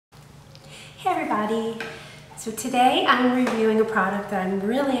Hey everybody! So today I'm reviewing a product that I'm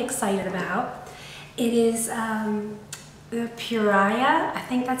really excited about. It is the Puriya, I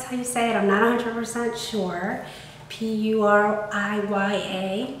think that's how you say it, I'm not 100% sure. P-U-R-I-Y-A,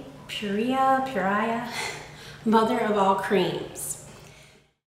 Puriya, mother of all creams.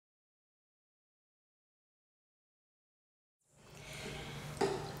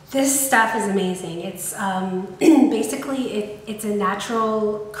 This stuff is amazing. It's basically it's a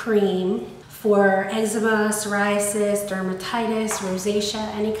natural cream for eczema, psoriasis, dermatitis, rosacea,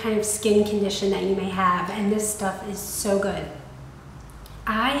 any kind of skin condition that you may have, and this stuff is so good.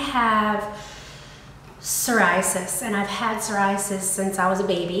 I have psoriasis, and I've had psoriasis since I was a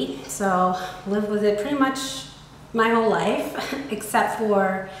baby, so lived with it pretty much my whole life, except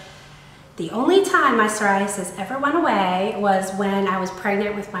for the only time my psoriasis ever went away was when I was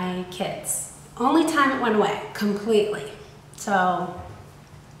pregnant with my kids. Only time it went away, completely. So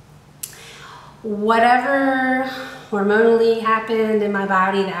whatever hormonally happened in my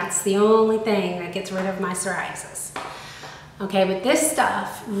body, that's the only thing that gets rid of my psoriasis. Okay, but this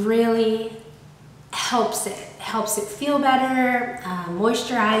stuff really helps it. Helps it feel better,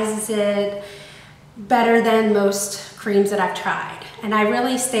 moisturizes it better than most creams that I've tried. And I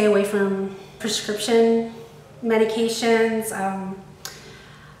really stay away from prescription medications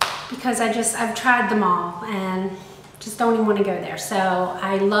because I've tried them all and just don't even want to go there. So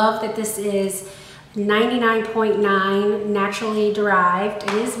I love that this is 99.9 naturally derived.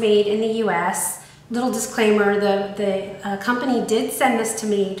 It is made in the US. Little disclaimer, the company did send this to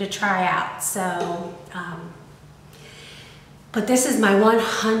me to try out. So, but this is my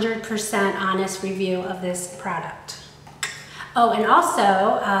 100% honest review of this product. Oh, and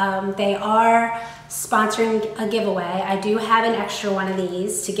also, they are sponsoring a giveaway. I do have an extra one of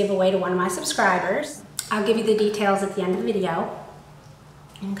these to give away to one of my subscribers. I'll give you the details at the end of the video.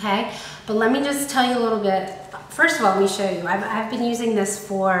 Okay, but let me just tell you a little bit. First of all, let me show you. I've been using this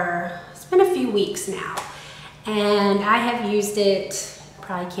for, it's been a few weeks now. And I have used it,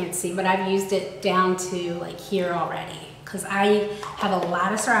 probably can't see, but I've used it down to like here already. Because I have a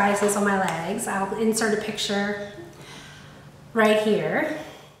lot of psoriasis on my legs. I'll insert a picture right here.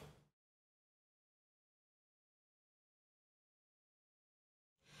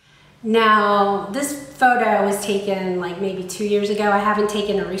 Now, this photo was taken like maybe 2 years ago. I haven't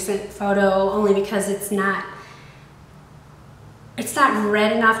taken a recent photo only because it's not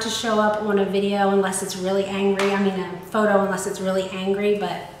red enough to show up on a video unless it's really angry. I mean, a photo unless it's really angry,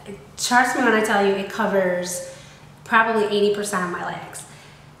 but trust me when I tell you it covers probably 80% of my legs.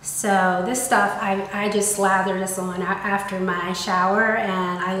 So this stuff, I just slather this on after my shower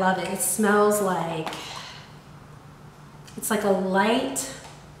and I love it. It smells like, it's like a light,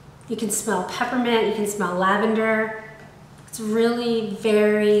 you can smell peppermint, you can smell lavender. It's really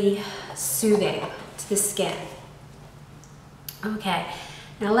very soothing to the skin. Okay,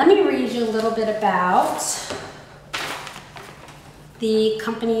 now let me read you a little bit about the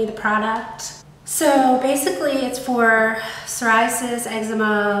company, the product. So basically it's for psoriasis,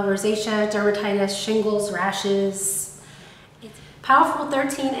 eczema, rosacea, dermatitis, shingles, rashes. Powerful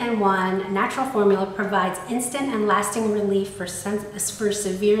 13-in-1 natural formula provides instant and lasting relief for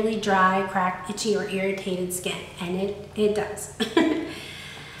severely dry, cracked, itchy, or irritated skin, and it does.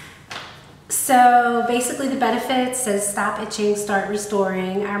 So basically the benefits says stop itching, start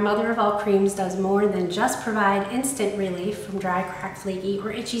restoring. Our mother of all creams does more than just provide instant relief from dry, cracked, flaky,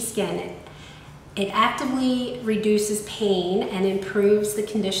 or itchy skin. It actively reduces pain and improves the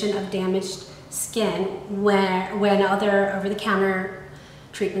condition of damaged skin when other over-the-counter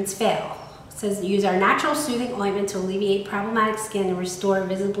treatments fail. It says use our natural soothing ointment to alleviate problematic skin and restore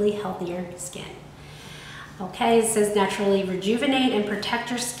visibly healthier skin. Okay, it says naturally rejuvenate and protect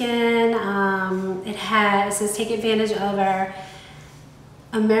your skin. It says take advantage of our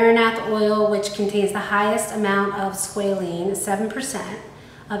Amaranth oil, which contains the highest amount of squalene, 7%.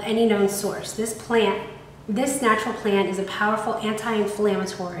 Of any known source. This natural plant is a powerful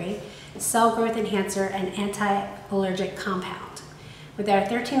anti-inflammatory, cell growth enhancer, and anti-allergic compound. With our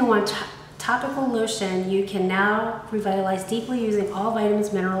 13-in-1 topical lotion, you can now revitalize deeply using all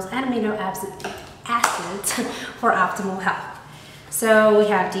vitamins, minerals, and amino acids for optimal health. So we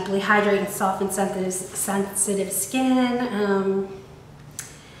have deeply hydrated, soft, and sensitive skin.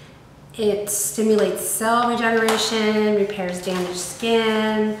 It stimulates cell regeneration, repairs damaged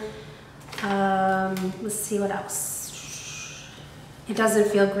skin. Let's see what else. It doesn't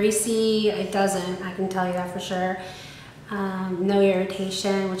feel greasy. It doesn't, I can tell you that for sure. No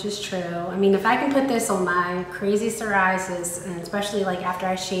irritation, which is true. I mean, if I can put this on my crazy psoriasis, and especially like after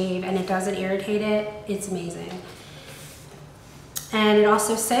I shave and it doesn't irritate it, it's amazing. And it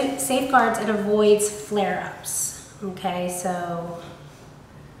also safeguards and avoids flare-ups. Okay, so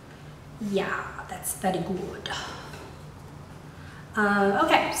yeah, that's very good.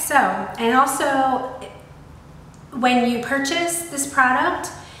 Okay, so, and also when you purchase this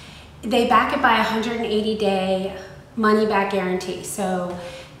product, they back it by a 180-day money-back guarantee. So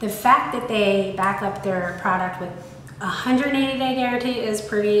the fact that they back up their product with a 180-day guarantee is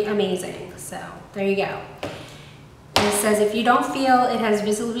pretty amazing. So there you go. And it says if you don't feel it has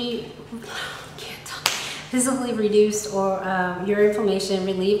visibly reduced or your inflammation,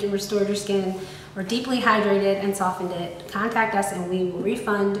 relieved and restored your skin, or deeply hydrated and softened it, contact us and we will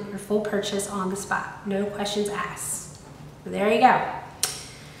refund your full purchase on the spot. No questions asked. So there you go.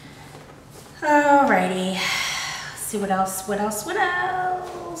 Alrighty. Let's see what else.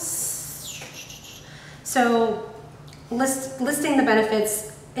 So listing the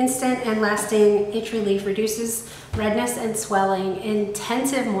benefits: instant and lasting itch relief, reduces redness and swelling,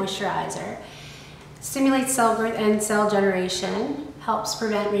 intensive moisturizer, stimulates cell growth and cell generation, helps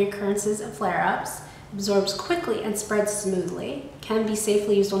prevent reoccurrences of flare-ups, absorbs quickly and spreads smoothly, can be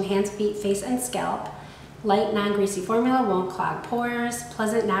safely used on hands, feet, face, and scalp, light, non-greasy formula, won't clog pores,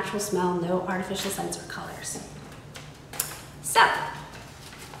 pleasant natural smell, no artificial scents or colors. So,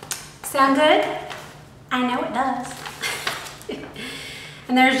 sound good? I know it does.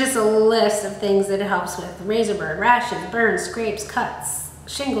 And there's just a list of things that it helps with: razor burn, rashes, burns, scrapes, cuts,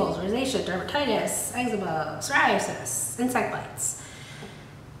 shingles, rosacea, dermatitis, eczema, psoriasis, insect bites,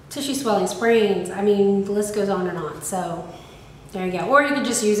 tissue swelling, sprains. I mean, the list goes on and on. So there you go. Or you could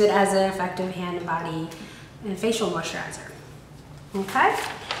just use it as an effective hand and body and facial moisturizer. Okay.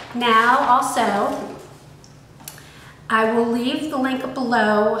 Now also, I will leave the link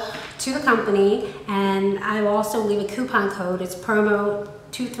below to the company, and I will also leave a coupon code. It's promo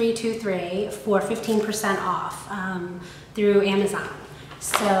 2323 for 15% off through Amazon.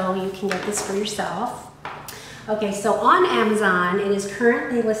 So you can get this for yourself. Okay, so on Amazon, it is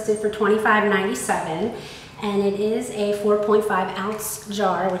currently listed for $25.97, and it is a 4.5 ounce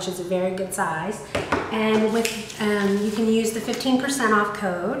jar, which is a very good size. And with you can use the 15% off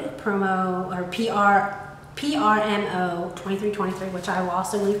code, promo or PRMO 2323, which I will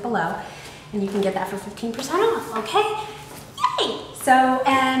also leave below, and you can get that for 15% off. Okay, yay! So,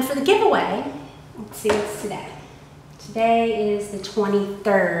 and for the giveaway, let's see what's today. Today is the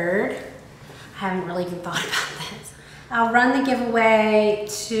 23rd. I haven't really even thought about this. I'll run the giveaway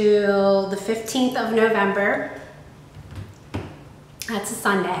till the 15th of November. That's a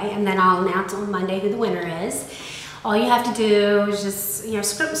Sunday, and then I'll announce on Monday who the winner is. All you have to do is just,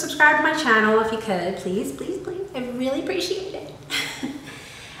 subscribe to my channel if you could, please, please, please. I really appreciate it.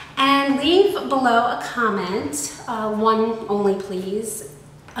 And leave below a comment, one only please,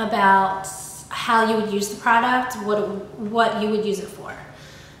 about how you would use the product, what you would use it for,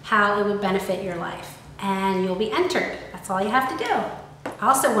 how it would benefit your life, and you'll be entered. That's all you have to do. I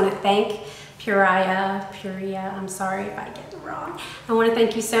also want to thank Puriya, I'm sorry if I get it wrong. I want to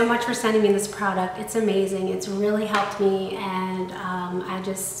thank you so much for sending me this product. It's amazing. It's really helped me, and I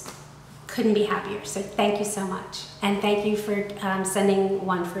just couldn't be happier. So thank you so much. And thank you for sending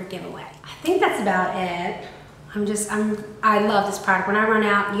one for a giveaway. I think that's about it. I love this product. When I run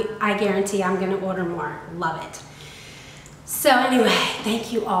out, I guarantee I'm gonna order more. Love it. So anyway,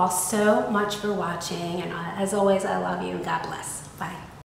 thank you all so much for watching. And as always, I love you and God bless.